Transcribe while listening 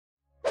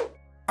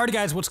Alright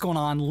guys, what's going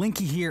on?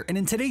 Linky here, and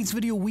in today's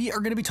video we are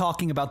going to be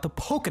talking about the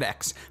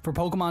Pokédex for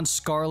Pokemon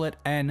Scarlet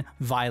and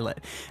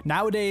Violet.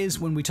 Nowadays,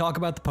 when we talk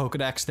about the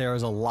Pokédex, there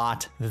is a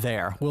lot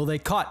there. Will they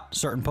cut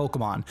certain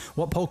Pokemon?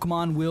 What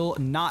Pokemon will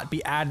not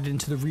be added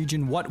into the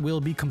region? What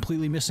will be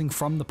completely missing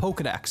from the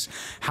Pokédex?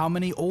 How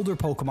many older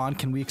Pokemon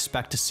can we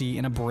expect to see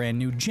in a brand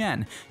new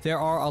gen? There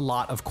are a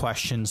lot of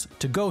questions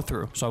to go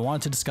through, so I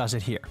wanted to discuss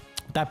it here.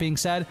 With that being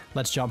said,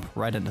 let's jump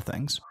right into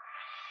things.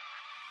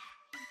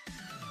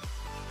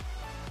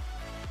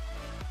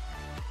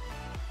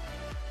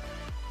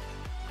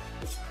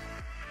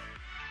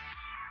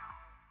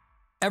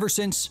 Ever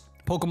since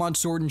Pokemon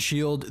Sword and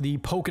Shield, the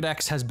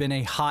Pokédex has been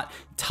a hot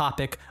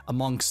topic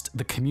amongst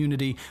the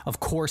community.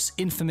 Of course,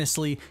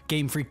 infamously,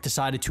 Game Freak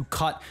decided to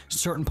cut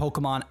certain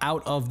Pokemon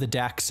out of the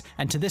decks,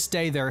 and to this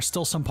day, there are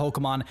still some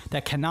Pokemon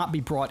that cannot be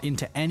brought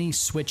into any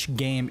Switch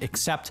game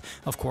except,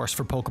 of course,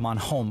 for Pokemon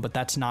Home, but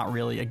that's not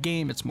really a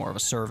game, it's more of a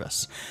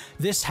service.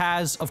 This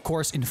has, of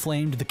course,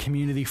 inflamed the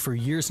community for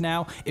years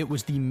now. It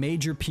was the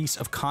major piece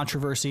of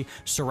controversy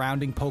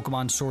surrounding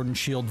Pokemon Sword and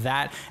Shield,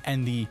 that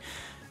and the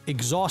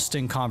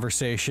exhausting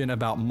conversation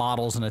about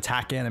models and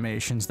attack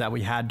animations that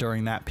we had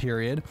during that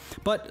period.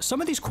 But some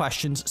of these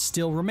questions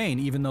still remain,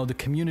 even though the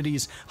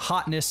community's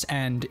hotness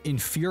and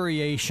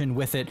infuriation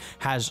with it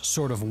has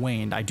sort of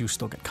waned. I do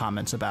still get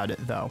comments about it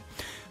though.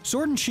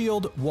 Sword and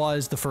Shield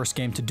was the first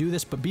game to do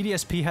this, but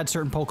BDSP had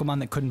certain Pokemon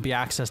that couldn't be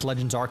accessed.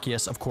 Legends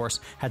Arceus, of course,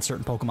 had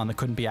certain Pokemon that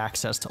couldn't be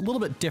accessed. A little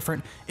bit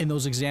different in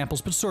those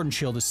examples, but Sword and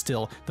Shield is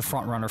still the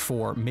front runner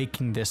for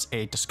making this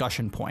a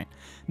discussion point.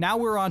 Now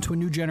we're on to a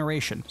new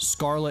generation,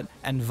 Scarlet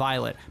and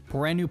Violet.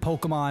 Brand new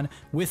Pokemon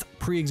with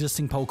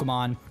pre-existing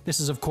Pokemon. This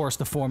is, of course,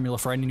 the formula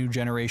for any new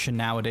generation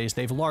nowadays.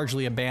 They've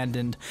largely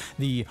abandoned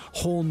the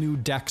whole new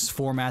Dex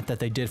format that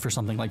they did for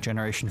something like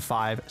Generation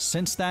 5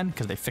 since then,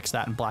 because they fixed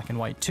that in Black and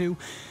White too.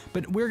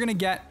 But we're going to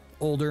get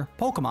older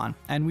Pokemon,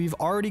 and we've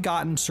already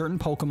gotten certain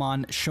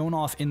Pokemon shown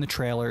off in the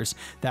trailers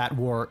that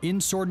were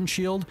in Sword and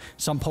Shield,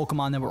 some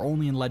Pokemon that were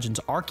only in Legends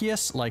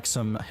Arceus, like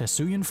some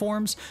Hisuian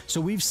forms, so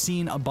we've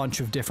seen a bunch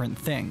of different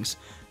things.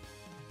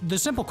 The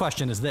simple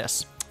question is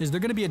this: is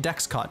there going to be a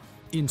Dex cut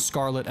in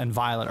Scarlet and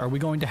Violet? Are we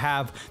going to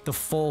have the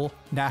full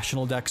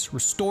National Dex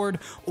restored,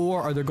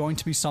 or are there going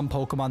to be some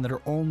Pokemon that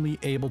are only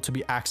able to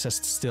be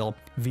accessed still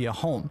via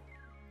Home?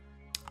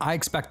 I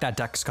expect that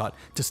Dex cut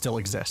to still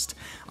exist.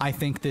 I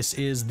think this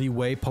is the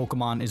way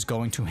Pokemon is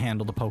going to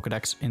handle the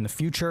Pokédex in the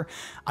future.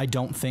 I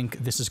don't think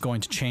this is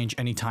going to change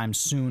anytime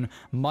soon,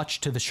 much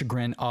to the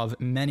chagrin of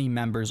many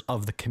members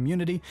of the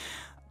community.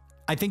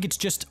 I think it's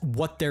just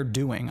what they're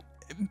doing.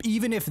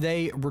 Even if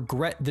they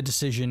regret the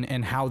decision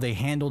and how they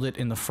handled it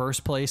in the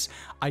first place,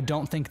 I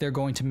don't think they're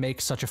going to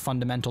make such a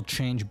fundamental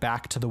change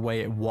back to the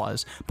way it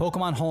was.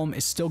 Pokemon Home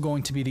is still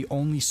going to be the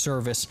only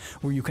service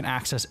where you can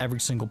access every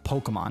single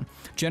Pokemon.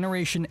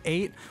 Generation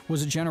 8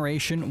 was a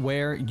generation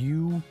where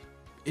you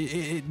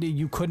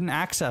couldn't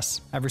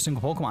access every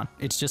single Pokemon.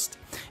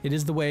 It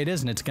is the way it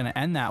is, and it's going to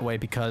end that way,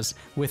 because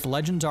with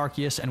Legends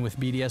Arceus and with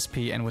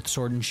BDSP and with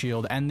Sword and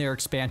Shield and their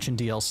expansion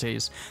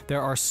DLCs,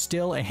 there are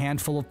still a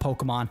handful of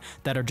Pokemon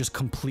that are just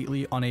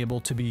completely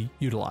unable to be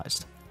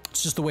utilized.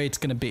 It's just the way it's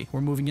going to be.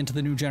 We're moving into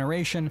the new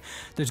generation.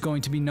 There's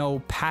going to be no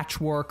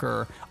patchwork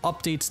or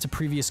updates to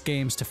previous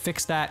games to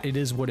fix that. It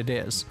is what it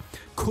is.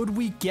 Could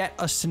we get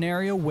a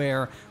scenario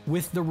where,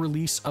 with the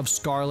release of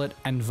Scarlet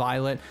and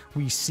Violet,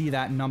 we see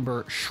that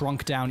number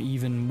shrunk down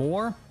even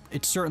more?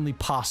 It's certainly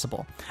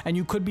possible. And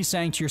you could be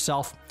saying to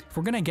yourself, if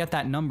we're going to get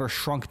that number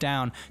shrunk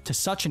down to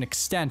such an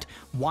extent,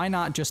 why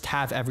not just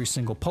have every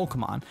single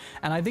Pokemon?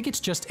 And I think it's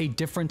just a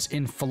difference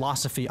in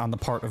philosophy on the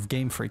part of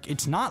Game Freak.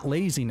 It's not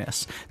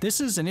laziness. This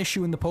is an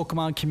issue in the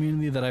Pokemon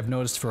community that I've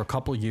noticed for a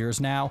couple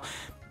years now.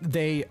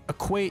 They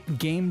equate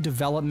game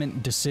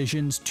development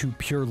decisions to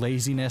pure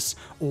laziness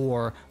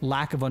or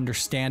lack of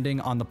understanding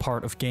on the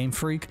part of Game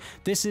Freak.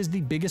 This is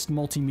the biggest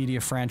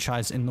multimedia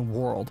franchise in the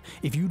world.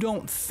 If you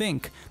don't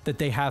think that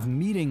they have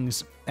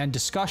meetings and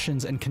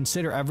discussions and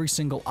consider every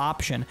single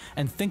option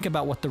and think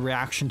about what the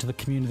reaction to the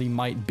community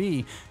might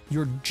be,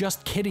 you're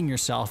just kidding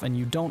yourself, and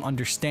you don't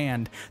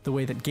understand the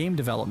way that game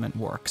development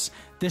works.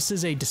 This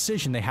is a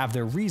decision. They have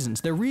their reasons.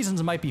 Their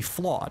reasons might be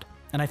flawed,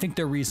 and I think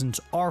their reasons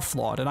are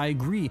flawed, and I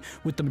agree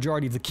with the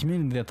majority of the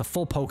community that the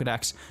full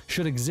Pokédex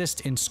should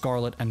exist in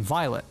Scarlet and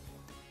Violet.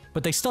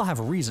 But they still have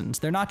reasons.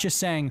 They're not just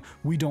saying,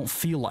 we don't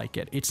feel like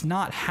it. It's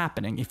not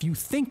happening. If you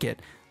think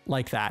it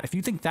like that, if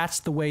you think that's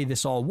the way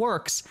this all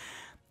works,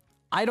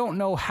 I don't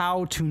know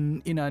how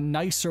to, in a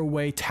nicer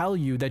way, tell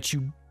you that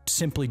you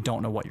simply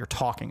don't know what you're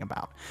talking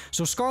about.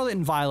 So Scarlet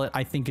and Violet,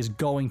 I think, is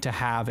going to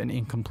have an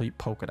incomplete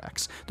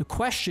Pokédex. The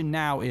question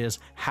now is,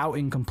 how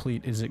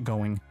incomplete is it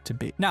going to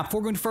be? Now,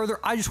 before going further,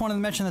 I just wanted to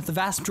mention that the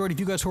vast majority of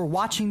you guys who are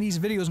watching these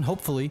videos and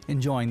hopefully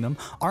enjoying them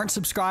aren't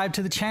subscribed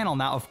to the channel.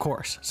 Now, of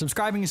course,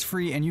 subscribing is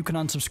free and you can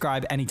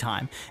unsubscribe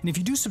anytime. And if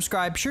you do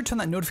subscribe, be sure to turn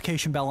that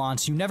notification bell on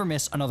so you never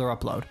miss another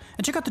upload.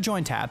 And check out the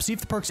Join tab, see if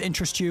the perks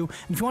interest you,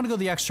 and if you want to go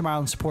the extra mile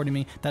in supporting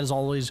me, that is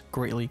always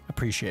greatly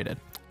appreciated.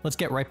 let's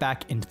get right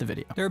back into the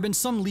video. There have been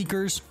some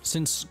leakers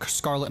since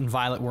Scarlet and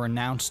Violet were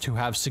announced who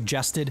have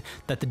suggested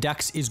that the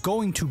dex is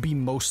going to be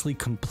mostly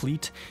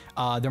complete.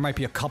 There might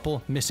be a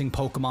couple missing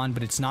Pokemon,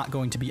 but it's not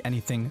going to be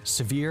anything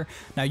severe.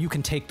 Now, you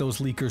can take those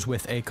leakers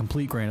with a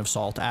complete grain of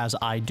salt, as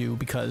I do,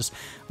 because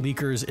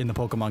leakers in the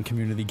Pokemon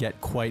community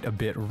get quite a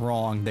bit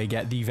wrong. They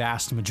get the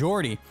vast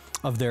majority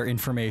of their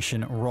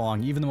information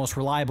wrong. Even the most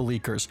reliable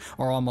leakers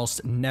are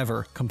almost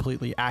never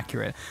completely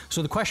accurate.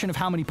 So the question of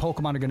how many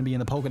Pokemon are going to be in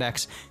the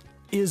Pokedex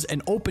is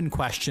an open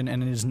question,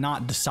 and it is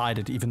not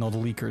decided, even though the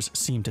leakers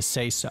seem to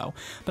say so.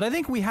 But I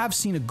think we have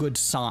seen a good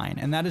sign,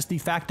 and that is the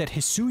fact that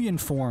Hisuian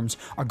forms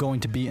are going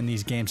to be in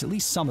these games, at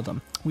least some of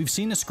them. We've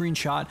seen a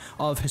screenshot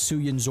of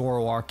Hisuian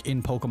Zoroark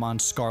in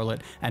Pokemon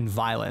Scarlet and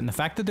Violet, and the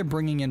fact that they're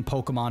bringing in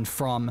Pokemon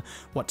from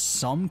what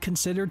some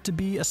consider to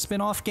be a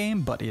spin-off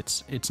game, but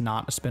it's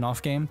not a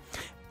spin-off game,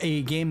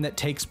 a game that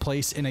takes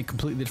place in a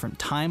completely different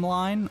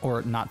timeline,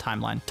 or not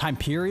timeline, time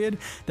period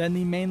than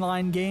the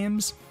mainline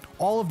games.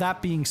 All of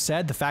that being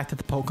said, the fact that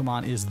the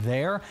Pokemon is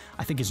there,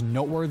 I think is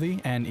noteworthy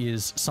and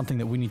is something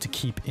that we need to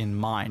keep in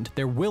mind.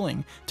 They're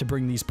willing to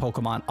bring these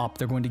Pokemon up.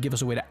 They're going to give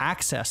us a way to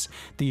access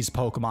these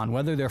Pokemon,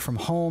 whether they're from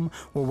home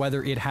or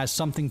whether it has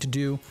something to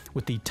do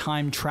with the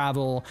time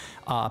travel,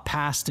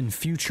 past and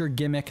future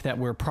gimmick that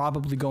we're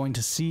probably going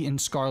to see in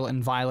Scarlet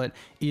and Violet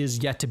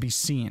is yet to be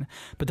seen.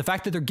 But the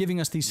fact that they're giving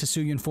us these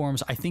Hisuian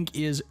forms, I think,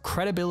 is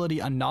credibility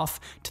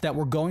enough to that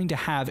we're going to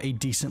have a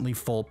decently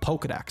full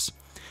Pokedex.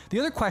 The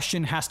other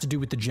question has to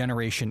do with the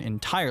generation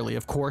entirely.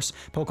 Of course,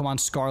 Pokemon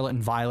Scarlet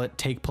and Violet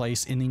take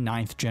place in the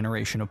 9th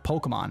generation of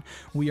Pokemon.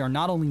 We are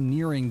not only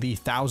nearing the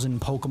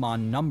 1,000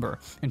 Pokemon number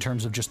in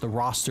terms of just the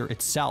roster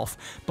itself,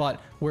 but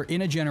we're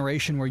in a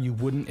generation where you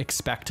wouldn't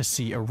expect to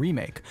see a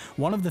remake.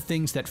 One of the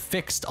things that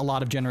fixed a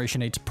lot of Generation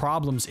 8's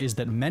problems is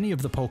that many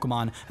of the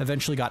Pokemon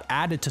eventually got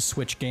added to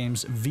Switch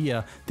games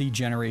via the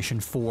Generation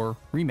 4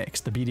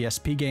 remakes, the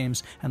BDSP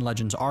games and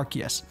Legends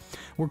Arceus.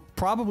 We're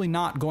probably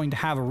not going to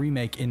have a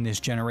remake in this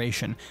generation.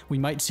 We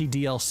might see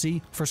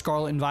DLC for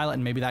Scarlet and Violet,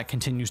 and maybe that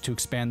continues to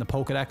expand the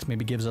Pokedex,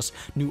 maybe gives us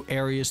new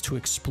areas to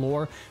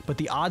explore, but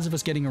the odds of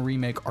us getting a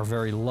remake are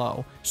very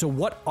low. So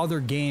what other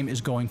game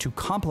is going to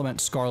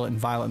complement Scarlet and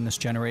Violet in this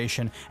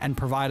generation and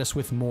provide us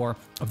with more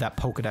of that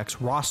Pokedex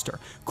roster?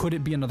 Could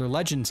it be another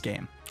Legends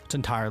game? It's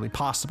entirely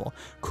possible.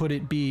 Could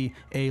it be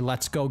a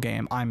Let's Go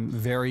game? I'm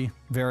very,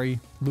 very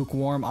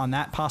lukewarm on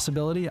that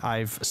possibility.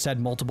 I've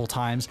said multiple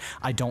times,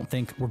 I don't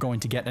think we're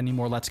going to get any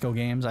more Let's Go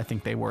games. I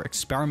think they were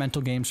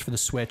experimental games for the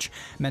Switch,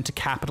 meant to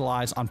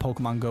capitalize on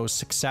Pokemon Go's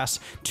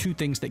success, two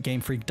things that Game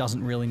Freak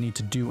doesn't really need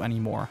to do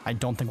anymore. I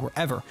don't think we're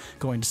ever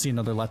going to see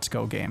another Let's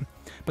Go game.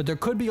 But there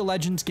could be a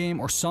Legends game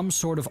or some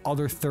sort of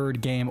other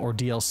third game or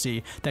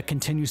DLC that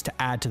continues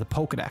to add to the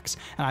Pokedex,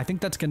 and I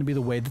think that's going to be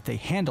the way that they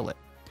handle it.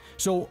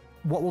 So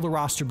what will the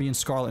roster be in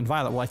Scarlet and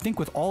Violet? Well, I think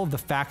with all of the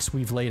facts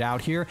we've laid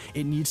out here,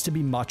 it needs to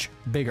be much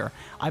bigger.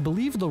 I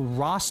believe the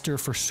roster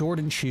for Sword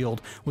and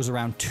Shield was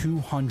around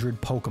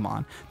 200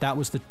 Pokemon. That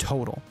was the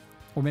total.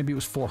 Or maybe it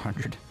was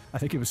 400. I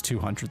think it was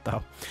 200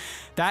 though.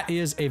 That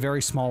is a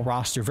very small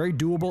roster, very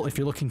doable if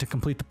you're looking to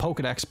complete the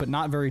Pokedex, but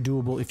not very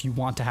doable if you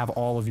want to have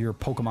all of your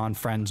Pokemon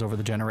friends over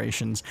the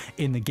generations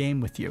in the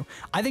game with you.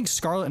 I think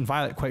Scarlet and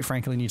Violet, quite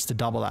frankly, needs to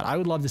double that. I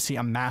would love to see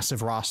a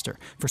massive roster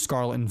for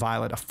Scarlet and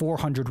Violet, a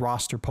 400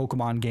 roster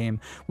Pokemon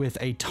game with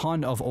a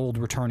ton of old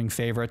returning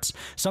favorites.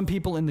 Some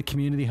people in the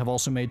community have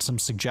also made some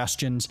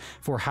suggestions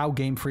for how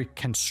Game Freak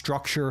can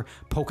structure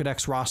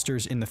Pokedex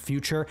rosters in the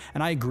future,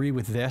 and I agree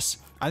with this.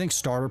 I think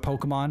starter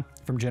Pokemon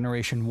from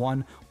Generation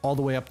 1 all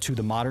the way up to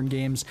the modern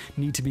games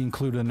need to be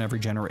included in every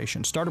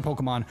generation. Starter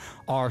Pokemon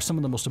are some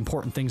of the most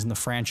important things in the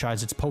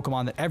franchise. It's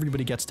Pokemon that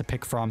everybody gets to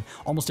pick from.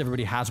 Almost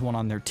everybody has one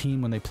on their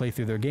team when they play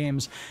through their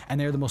games, and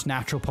they're the most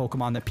natural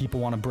Pokemon that people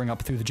want to bring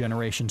up through the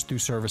generations through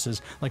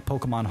services like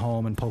Pokemon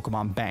Home and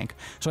Pokemon Bank.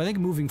 So I think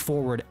moving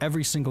forward,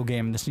 every single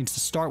game, and this needs to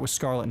start with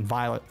Scarlet and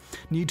Violet,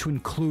 need to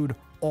include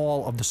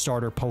all of the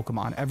starter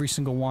Pokemon, every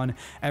single one,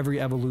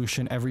 every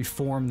evolution, every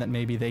form that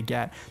maybe they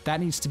get. That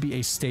needs to be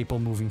a staple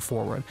moving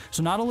forward.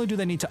 So not only do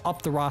they need to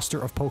up the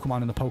roster of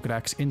Pokemon in the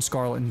Pokedex in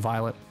Scarlet and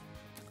Violet,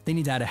 they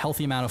need to add a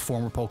healthy amount of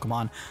former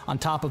Pokemon on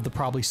top of the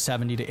probably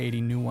 70 to 80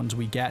 new ones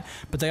we get,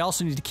 but they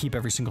also need to keep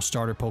every single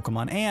starter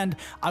Pokemon, and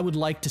I would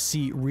like to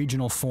see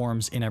regional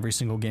forms in every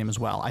single game as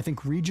well. I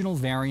think regional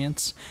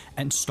variants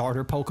and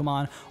starter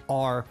Pokemon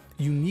are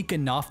unique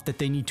enough that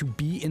they need to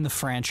be in the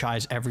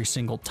franchise every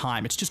single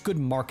time. It's just good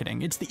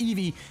marketing. It's the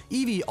Eevee.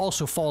 Eevee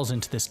also falls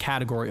into this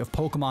category of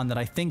Pokemon that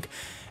I think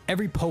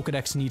every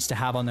Pokedex needs to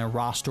have on their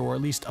roster, or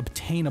at least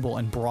obtainable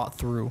and brought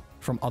through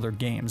from other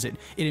games. It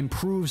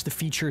improves the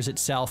features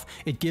itself.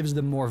 It gives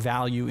them more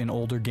value in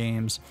older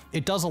games.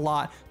 It does a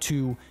lot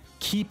to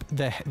keep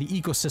the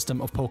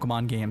ecosystem of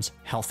Pokemon games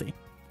healthy.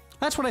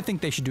 That's what I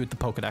think they should do with the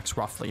Pokedex,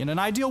 roughly. In an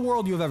ideal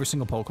world, you have every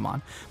single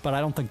Pokemon, but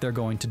I don't think they're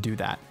going to do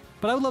that.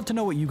 But I would love to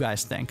know what you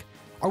guys think.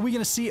 Are we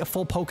going to see a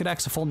full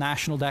Pokedex, a full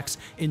National Dex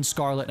in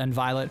Scarlet and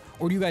Violet,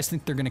 or do you guys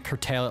think they're going to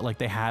curtail it like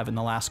they have in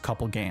the last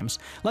couple games?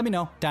 Let me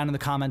know down in the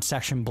comments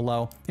section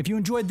below. If you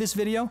enjoyed this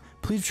video,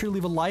 please be sure to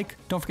leave a like.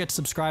 Don't forget to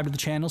subscribe to the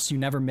channel so you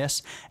never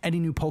miss any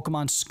new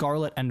Pokemon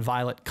Scarlet and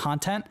Violet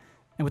content.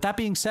 And with that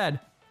being said,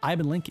 I've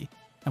been Linky,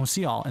 and we'll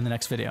see y'all in the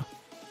next video.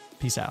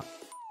 Peace out.